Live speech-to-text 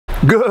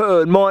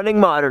Good morning,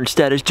 Modern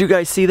Homesteaders. Did you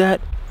guys see that?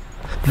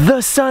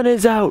 The sun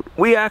is out.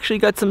 We actually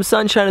got some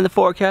sunshine in the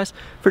forecast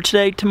for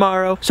today,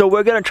 tomorrow. So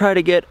we're gonna try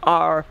to get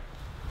our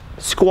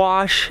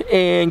squash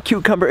and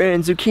cucumber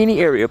and zucchini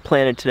area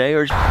planted today.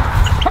 Or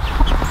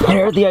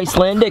there are the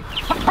Icelandic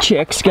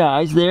chicks,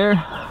 guys.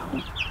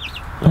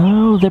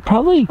 Oh, they're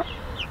probably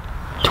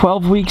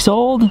 12 weeks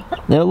old.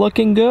 They're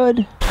looking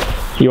good.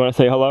 You wanna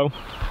say hello,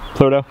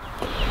 Pluto?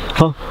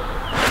 Huh?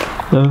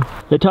 No.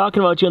 They're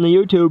talking about you on the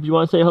YouTube. You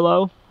wanna say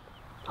hello?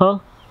 Huh?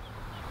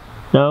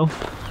 No?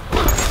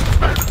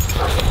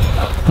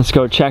 Let's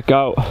go check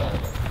out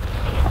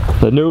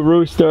the new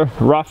rooster,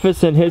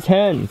 Rufus, and his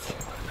hens.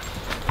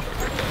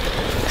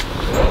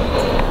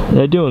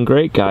 They're doing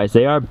great, guys.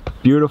 They are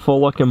beautiful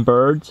looking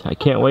birds. I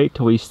can't wait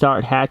till we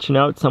start hatching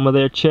out some of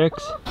their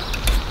chicks.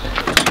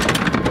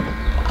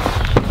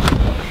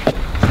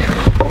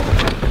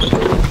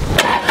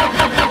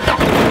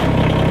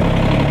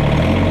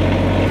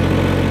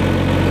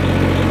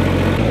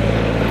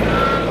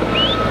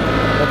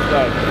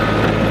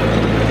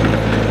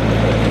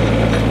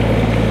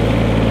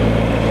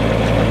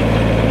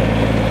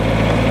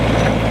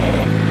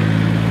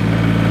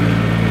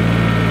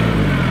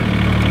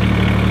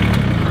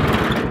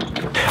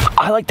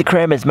 I like to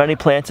cram as many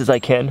plants as I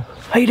can.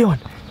 How you doing?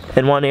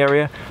 In one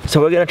area.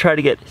 So we're gonna try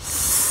to get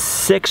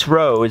 6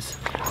 rows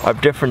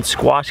of different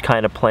squash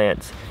kind of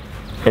plants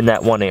in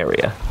that one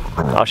area.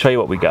 I'll show you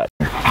what we got.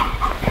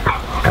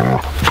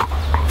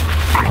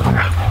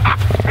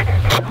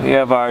 We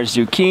have our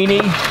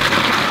zucchini,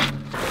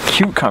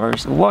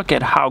 cucumbers. Look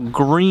at how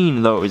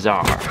green those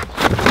are.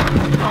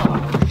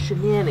 Oh,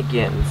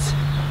 shenanigans.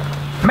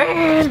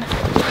 Man!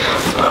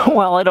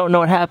 Well, I don't know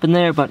what happened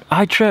there, but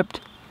I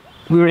tripped.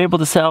 We were able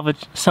to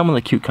salvage some of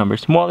the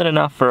cucumbers, more than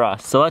enough for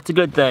us, so that's a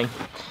good thing.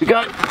 We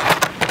got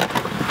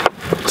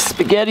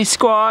spaghetti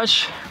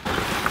squash,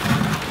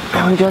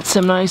 and we got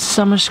some nice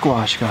summer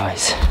squash,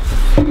 guys.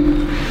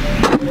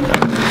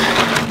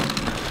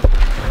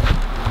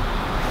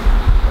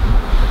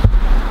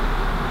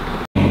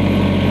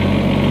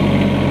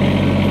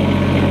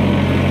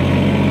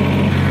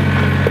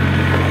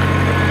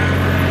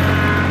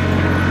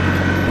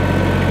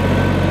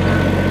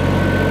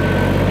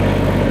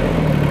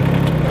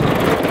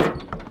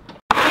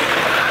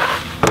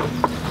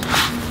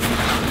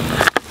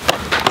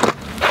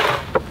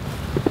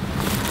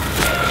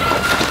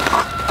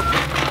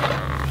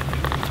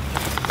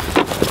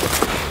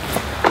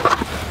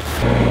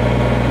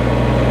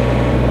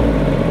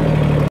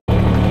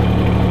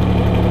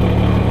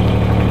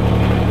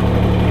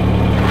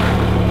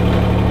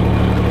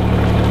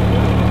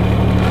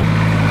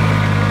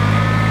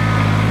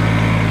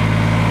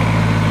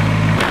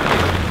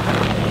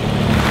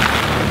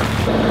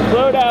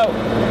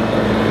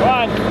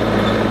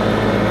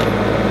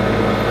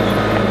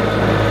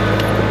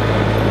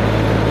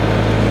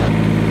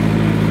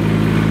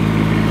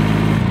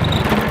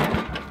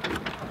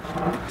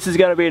 This is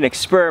going to be an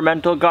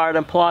experimental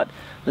garden plot.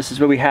 This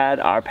is where we had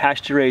our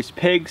pasture-raised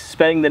pigs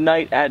spending the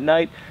night at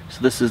night.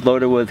 So this is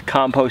loaded with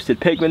composted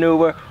pig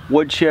manure,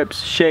 wood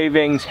chips,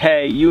 shavings,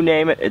 hay, you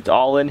name it, it's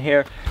all in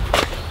here.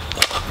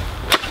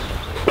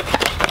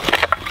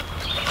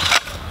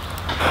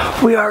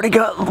 We already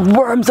got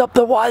worms up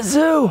the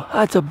wazoo.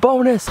 That's a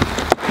bonus.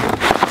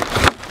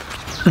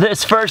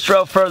 This first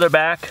row further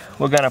back,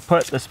 we're going to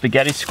put the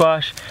spaghetti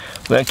squash.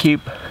 We're going to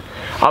keep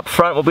up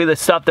front will be the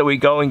stuff that we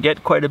go and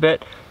get quite a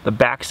bit. The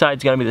back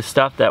side's gonna be the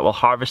stuff that we'll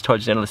harvest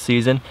towards the end of the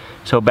season.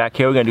 So back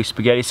here we're gonna do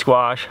spaghetti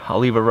squash. I'll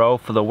leave a row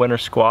for the winter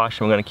squash,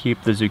 and we're gonna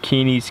keep the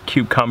zucchinis,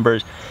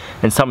 cucumbers,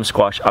 and summer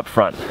squash up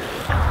front.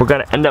 We're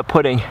gonna end up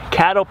putting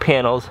cattle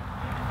panels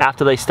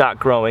after they start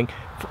growing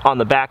on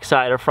the back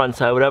side or front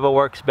side, whatever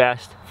works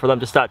best for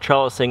them to start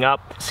trellising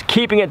up. So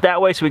keeping it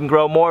that way so we can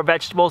grow more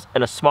vegetables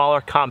in a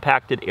smaller,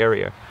 compacted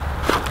area.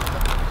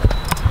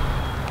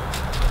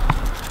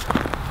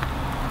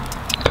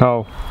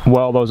 How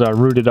well those are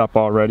rooted up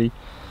already.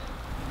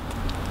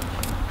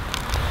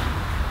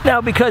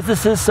 Now, because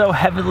this is so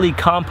heavily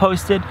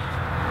composted,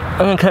 I'm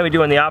gonna kind of be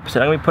doing the opposite.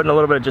 I'm gonna be putting a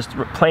little bit of just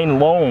plain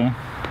loam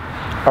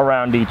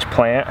around each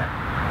plant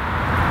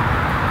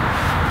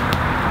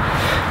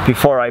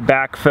before I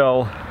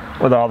backfill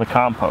with all the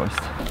compost.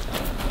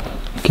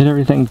 Get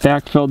everything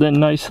backfilled in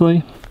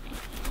nicely.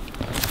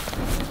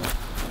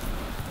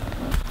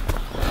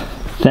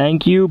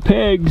 Thank you,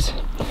 pigs.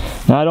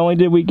 Not only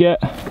did we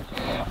get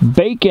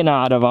bacon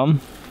out of them,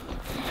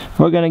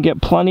 we're gonna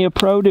get plenty of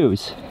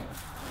produce.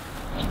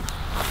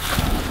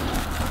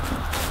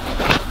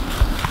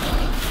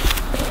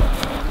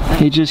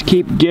 They just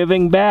keep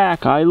giving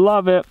back. I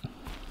love it.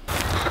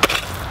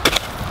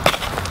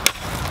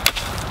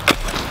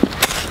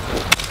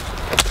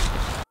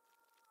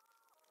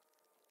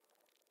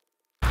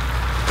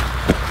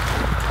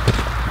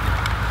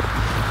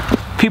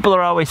 People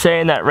are always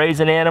saying that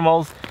raising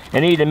animals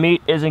and eating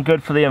meat isn't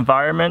good for the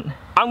environment.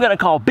 I'm gonna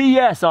call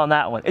BS on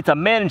that one. It's a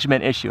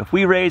management issue. If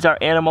we raise our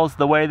animals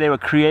the way they were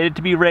created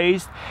to be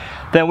raised,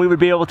 then we would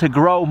be able to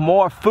grow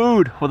more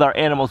food with our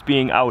animals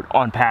being out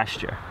on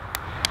pasture.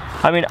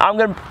 I mean, I'm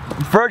gonna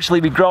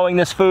virtually be growing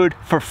this food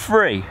for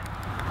free.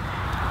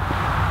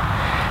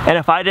 And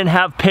if I didn't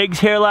have pigs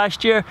here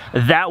last year,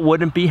 that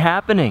wouldn't be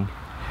happening.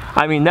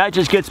 I mean, that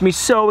just gets me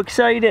so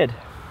excited.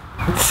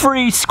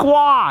 Free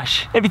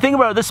squash. If you think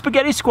about it, the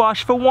spaghetti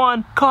squash for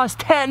one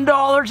costs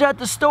 $10 at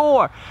the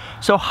store.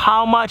 So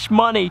how much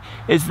money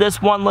is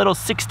this one little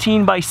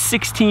 16 by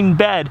 16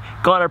 bed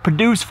gonna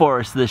produce for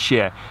us this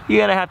year?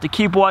 You're gonna have to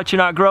keep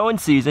watching our growing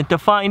season to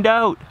find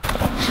out.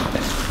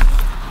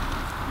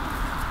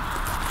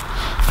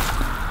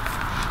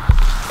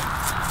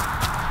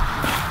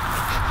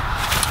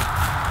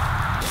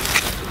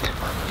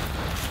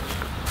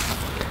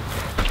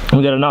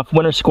 We got enough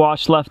winter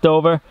squash left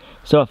over,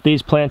 so if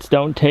these plants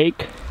don't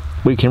take,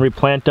 we can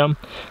replant them.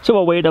 So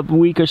we'll wait a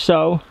week or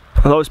so.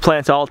 Those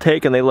plants all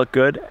take and they look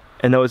good,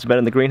 and those have been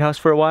in the greenhouse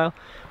for a while.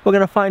 We're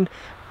gonna find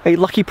a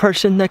lucky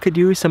person that could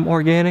use some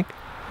organic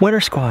winter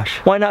squash.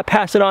 Why not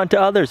pass it on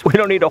to others? We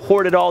don't need to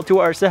hoard it all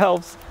to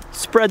ourselves.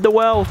 Spread the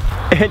wealth.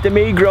 And to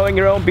me, growing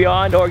your own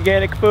beyond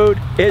organic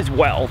food is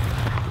wealth.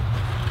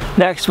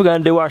 Next, we're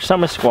gonna do our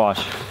summer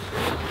squash.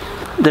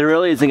 There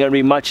really isn't gonna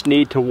be much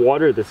need to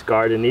water this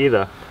garden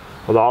either.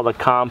 With all the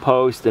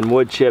compost and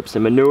wood chips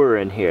and manure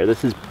in here,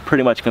 this is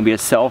pretty much gonna be a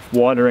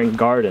self-watering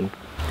garden.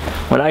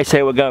 When I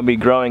say we're gonna be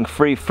growing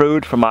free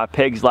food from our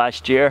pigs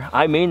last year,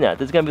 I mean that.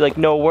 There's gonna be like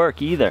no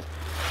work either.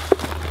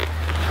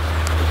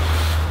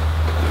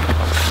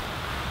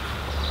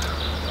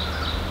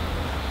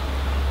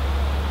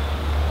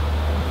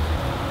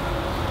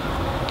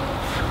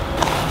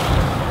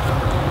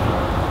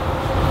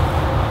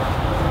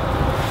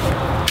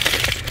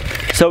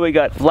 So we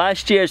got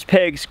last year's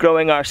pigs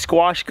growing our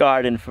squash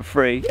garden for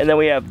free, and then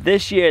we have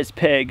this year's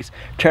pigs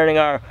turning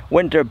our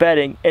winter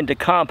bedding into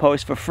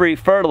compost for free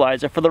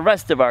fertilizer for the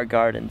rest of our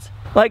gardens.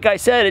 Like I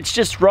said, it's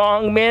just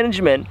wrong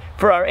management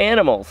for our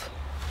animals.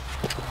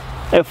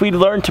 If we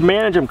learn to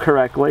manage them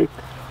correctly,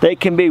 they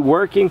can be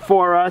working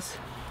for us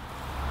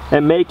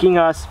and making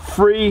us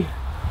free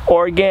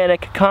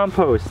organic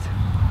compost.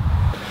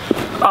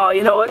 Oh,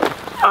 you know what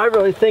I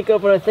really think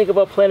of when I think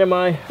about planting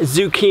my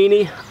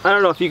zucchini? I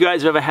don't know if you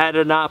guys have ever had it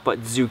or not,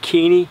 but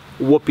zucchini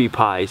whoopie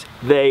pies,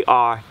 they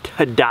are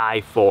to die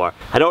for.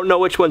 I don't know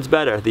which one's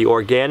better, the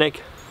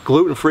organic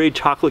gluten-free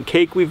chocolate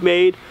cake we've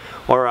made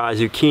or our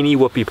zucchini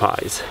whoopie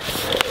pies.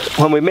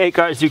 When we make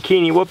our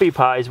zucchini whoopie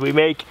pies,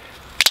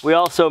 we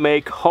also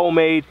make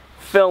homemade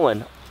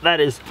filling.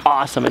 That is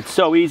awesome. It's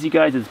so easy,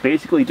 guys. It's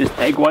basically just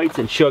egg whites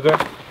and sugar.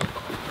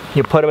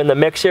 You put them in the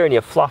mixer and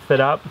you fluff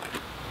it up.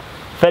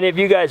 If any of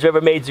you guys have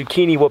ever made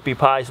zucchini whoopie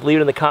pies, leave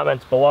it in the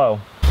comments below.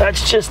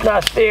 That's just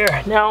not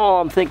fair. Now all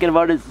I'm thinking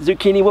about is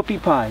zucchini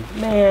whoopie pies.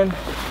 Man.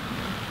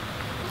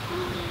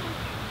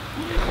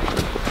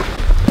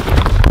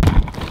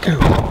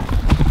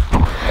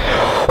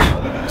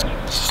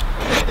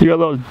 You got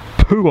a little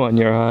poo on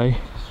your eye.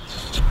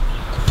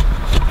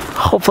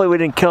 Hopefully we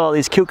didn't kill all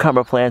these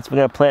cucumber plants. We're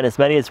gonna plant as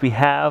many as we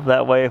have.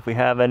 That way if we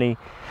have any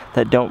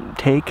that don't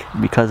take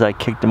because I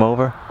kicked them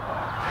over,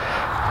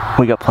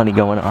 we got plenty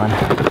going on.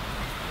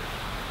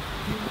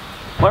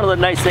 One of the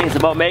nice things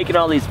about making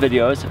all these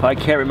videos, if I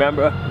can't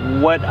remember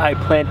what I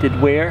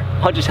planted where,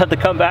 I'll just have to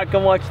come back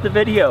and watch the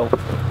video.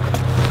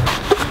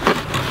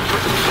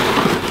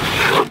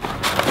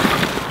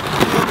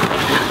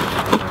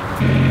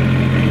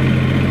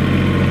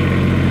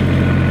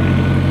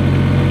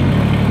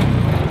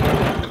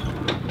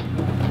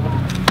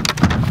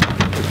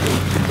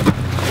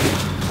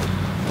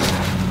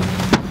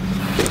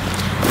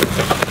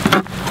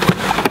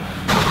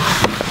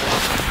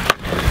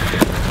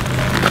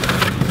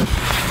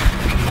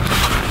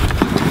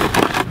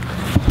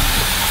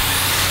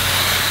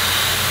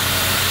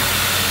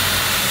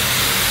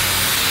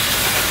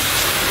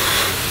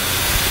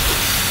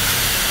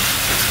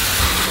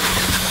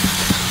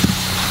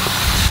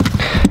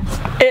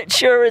 It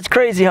sure is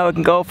crazy how it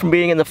can go from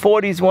being in the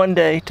 40s one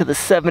day to the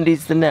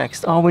 70s the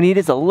next. All we need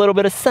is a little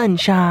bit of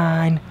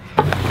sunshine.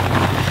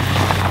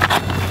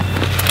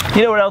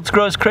 You know what else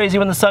grows crazy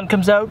when the sun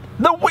comes out?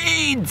 The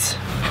weeds!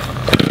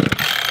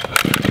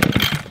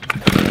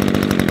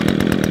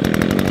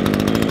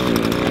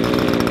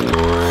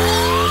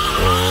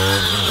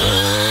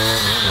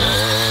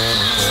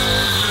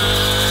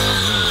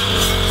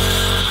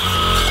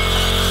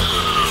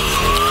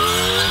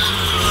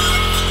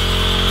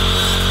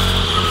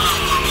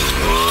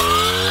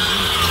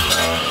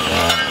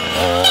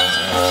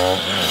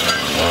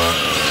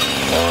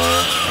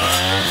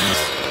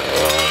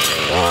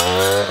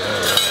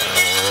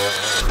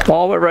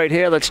 While we're right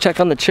here, let's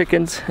check on the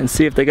chickens and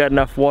see if they got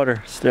enough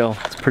water still.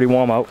 It's pretty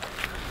warm out.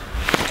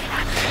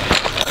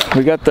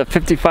 We got the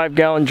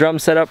 55-gallon drum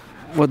set up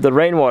with the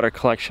rainwater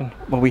collection,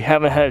 but we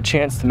haven't had a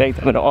chance to make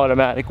them an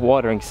automatic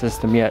watering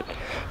system yet.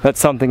 That's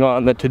something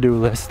on the to-do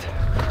list.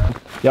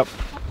 Yep.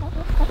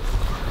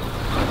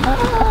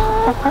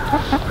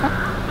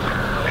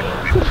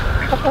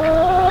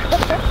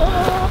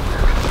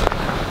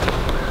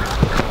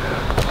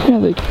 Yeah,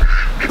 they...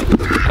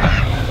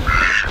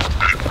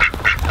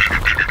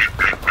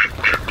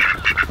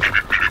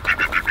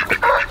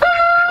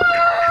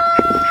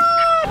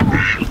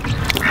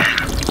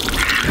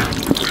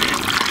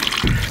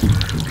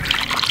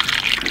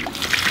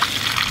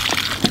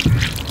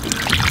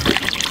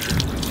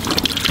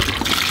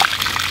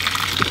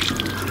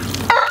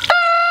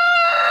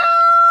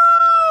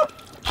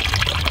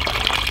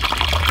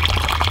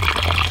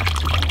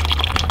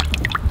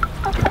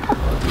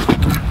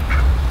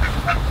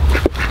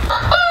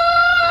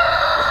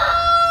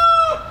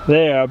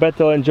 There, I bet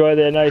they'll enjoy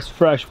their nice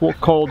fresh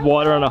cold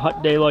water on a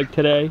hot day like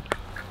today.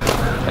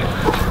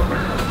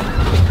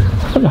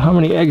 I wonder how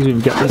many eggs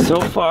we've gotten so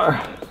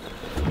far.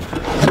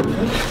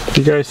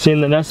 You guys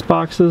seen the nest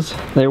boxes?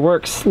 They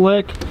work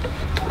slick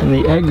and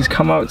the eggs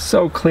come out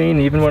so clean.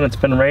 Even when it's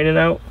been raining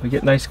out, we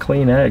get nice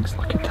clean eggs.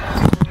 Look at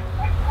that.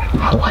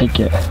 I like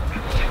it.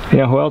 You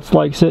know who else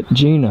likes it?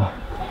 Gina.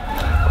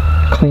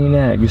 Clean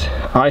eggs.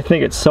 I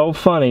think it's so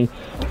funny.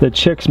 The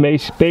chicks may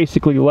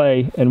basically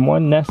lay in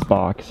one nest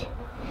box.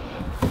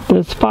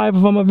 There's 5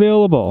 of them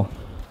available.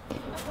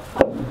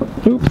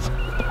 Oops.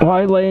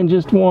 Why lay in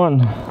just one?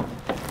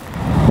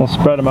 We'll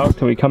spread them out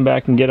till we come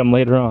back and get them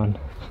later on.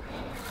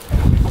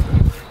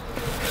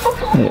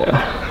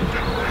 Yeah.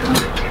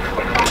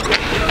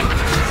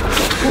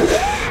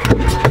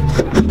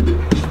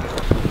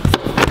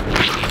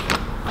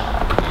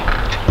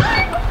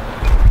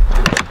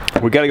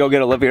 We gotta go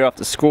get Olivia off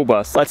the school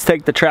bus. Let's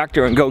take the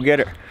tractor and go get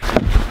her.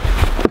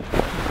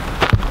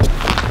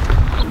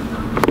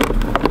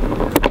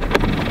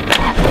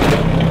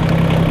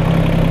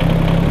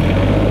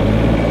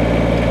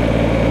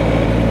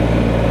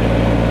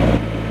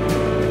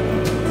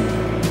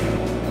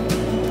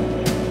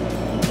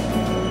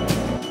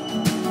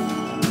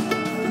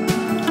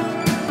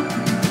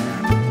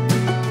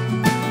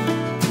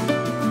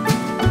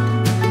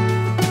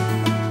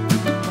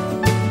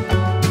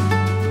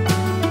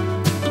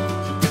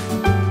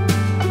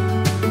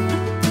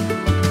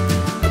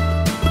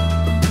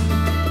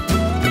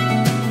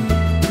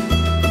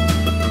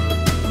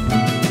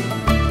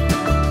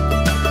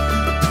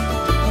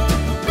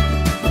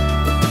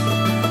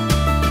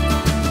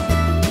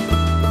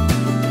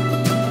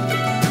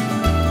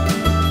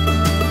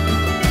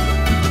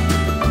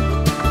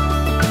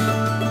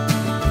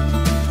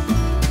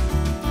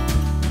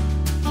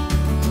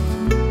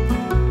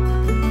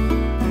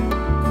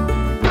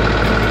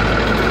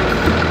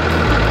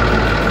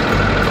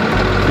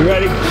 You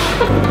ready?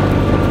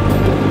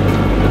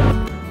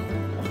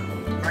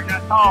 Bring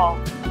that tall.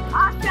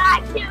 I'll try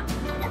to.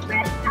 The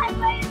first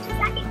driveway is the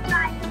second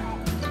driveway.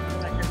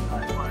 Second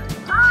driveway.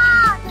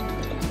 Ah, the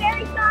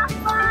very soft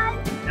one.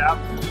 Yep.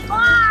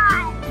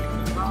 Why?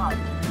 Right.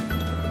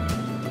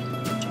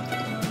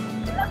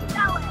 Look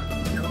going.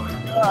 You're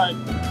looking good.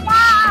 No.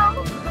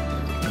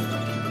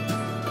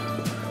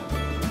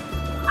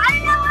 I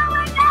don't know where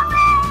we're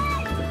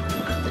going.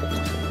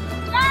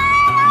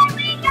 Where are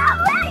we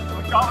going?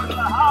 We're going to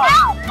the house.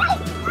 Help me.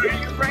 Where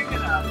are you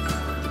bringing us?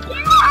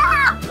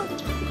 Yeah.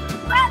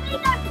 Where we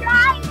go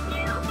trying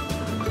to.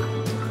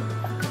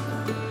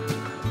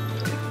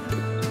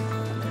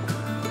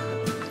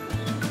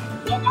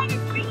 You're going to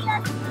bring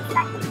us to the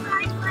second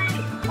driveway.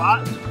 What?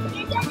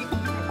 You're going to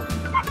bring us to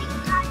the second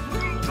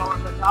driveway. Going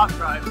to the top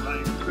driveway.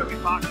 We're going to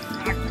be parking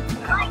tractors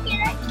I now.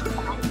 get it.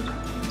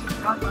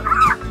 Not letting me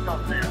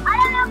up there. I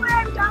don't know where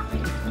I'm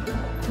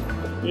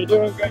going. You're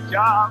doing a good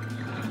job.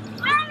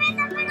 I'm in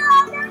the middle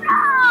of the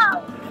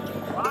road.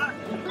 What?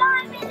 No,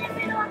 I'm in the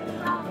middle of the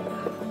road.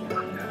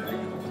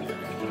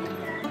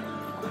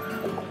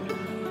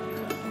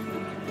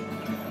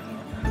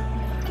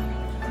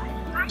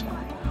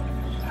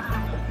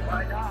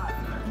 Why not?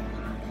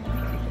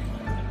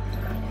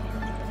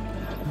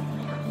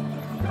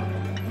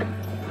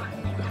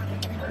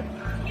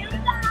 You go.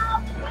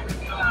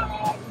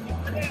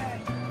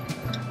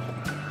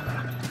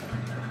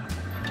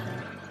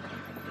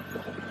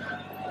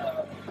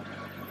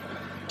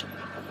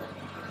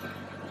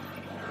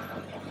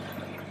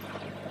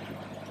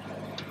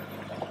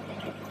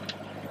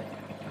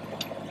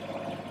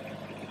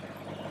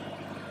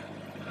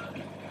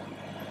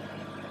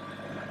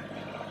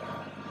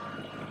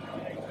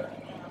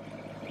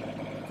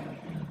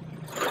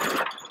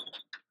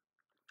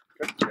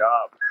 Good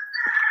job.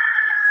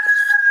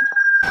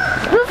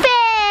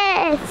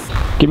 Rufus!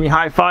 Give me a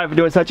high five for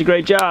doing such a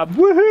great job.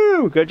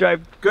 Woohoo! Good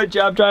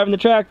job driving the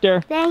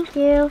tractor. Thank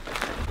you.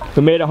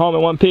 We made it home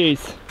in one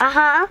piece.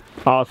 Uh-huh.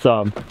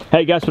 Awesome.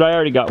 Hey, guess what I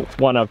already got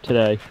one of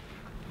today?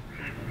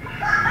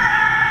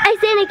 I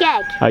seen a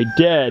egg. I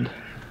did.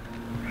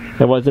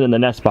 It wasn't in the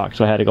nest box,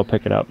 so I had to go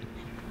pick it up.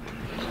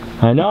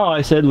 I know,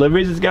 I said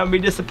Livy's is gonna be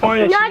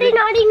disappointed. Naughty,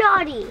 naughty,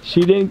 naughty. She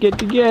didn't get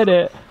to get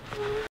it.